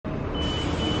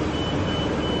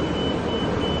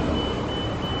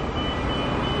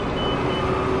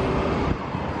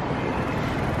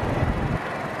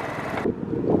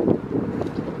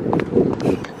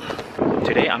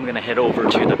I'm gonna head over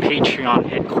to the Patreon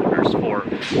headquarters for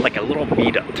like a little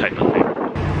meetup type of thing.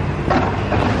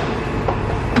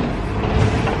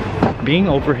 Being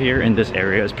over here in this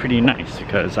area is pretty nice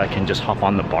because I can just hop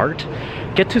on the BART,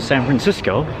 get to San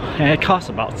Francisco, and it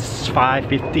costs about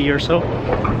 $5.50 or so.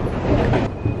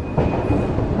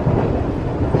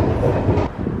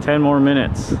 10 more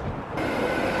minutes.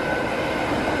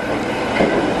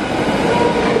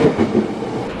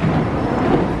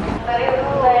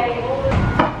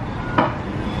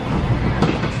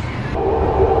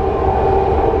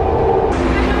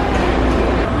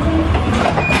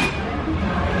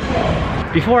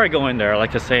 Before I go in there, I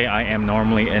like to say I am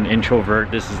normally an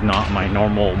introvert. This is not my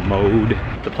normal mode.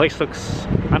 The place looks,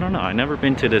 I don't know, I've never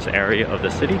been to this area of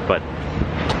the city, but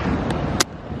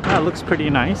it looks pretty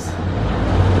nice.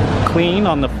 Clean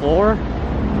on the floor.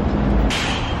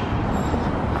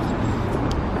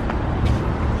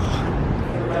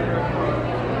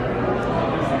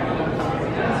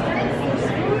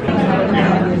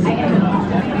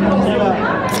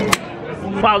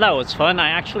 Wow, that was fun. I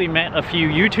actually met a few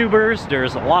YouTubers.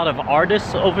 There's a lot of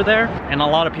artists over there and a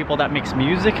lot of people that makes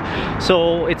music.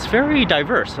 So it's very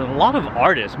diverse and a lot of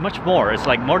artists, much more. It's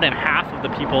like more than half of the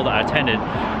people that attended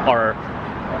are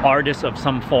artists of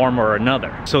some form or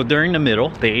another. So during the middle,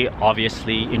 they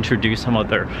obviously introduced some of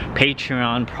their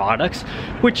Patreon products,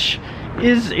 which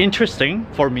is interesting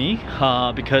for me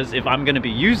because if I'm gonna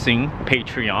be using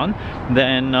Patreon,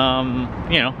 then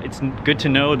you know, it's good to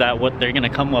know that what they're gonna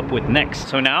come up with next.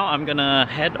 So now I'm gonna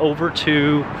head over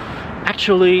to,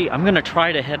 actually I'm gonna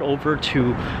try to head over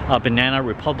to Banana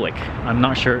Republic. I'm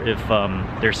not sure if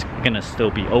they're gonna still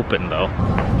be open though.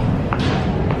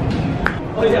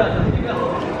 Oh yeah.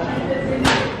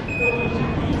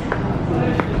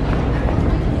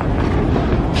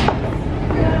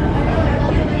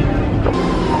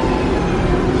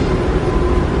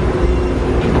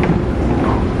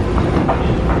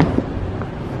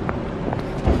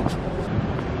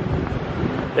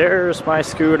 There's my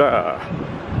scooter.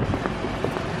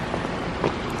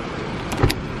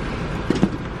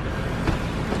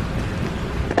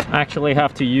 I actually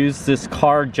have to use this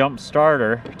car jump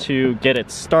starter to get it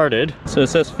started. So it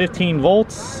says 15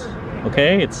 volts.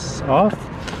 Okay, it's off.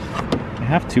 I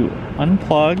have to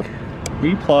unplug,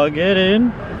 replug it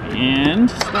in,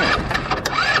 and start.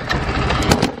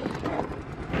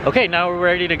 Okay, now we're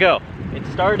ready to go. It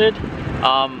started.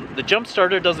 The jump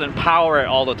starter doesn't power it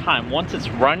all the time. Once it's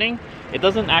running, it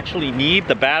doesn't actually need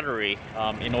the battery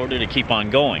in order to keep on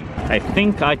going. I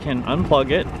think I can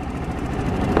unplug it.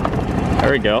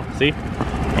 There we go, see?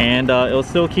 And it'll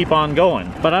still keep on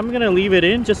going. But I'm gonna leave it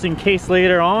in just in case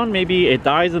later on, maybe it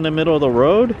dies in the middle of the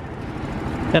road.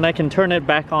 Then I can turn it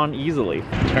back on easily.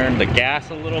 Turn the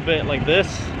gas a little bit like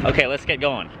this. Okay, let's get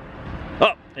going.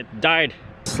 Oh, it died.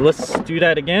 So let's do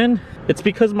that again. It's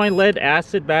because my lead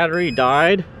acid battery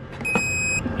died.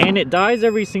 And it dies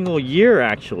every single year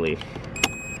actually,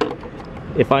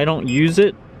 if I don't use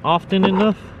it often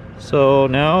enough. So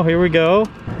now here we go.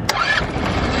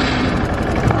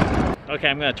 Okay,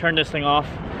 I'm gonna turn this thing off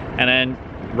and then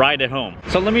ride it home.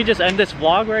 So let me just end this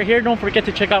vlog right here. Don't forget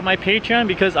to check out my Patreon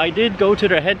because I did go to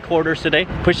their headquarters today.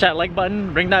 Push that like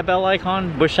button, ring that bell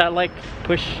icon, push that like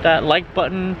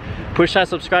button, push that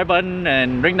subscribe button,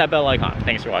 and ring that bell icon.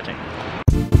 Thanks for watching.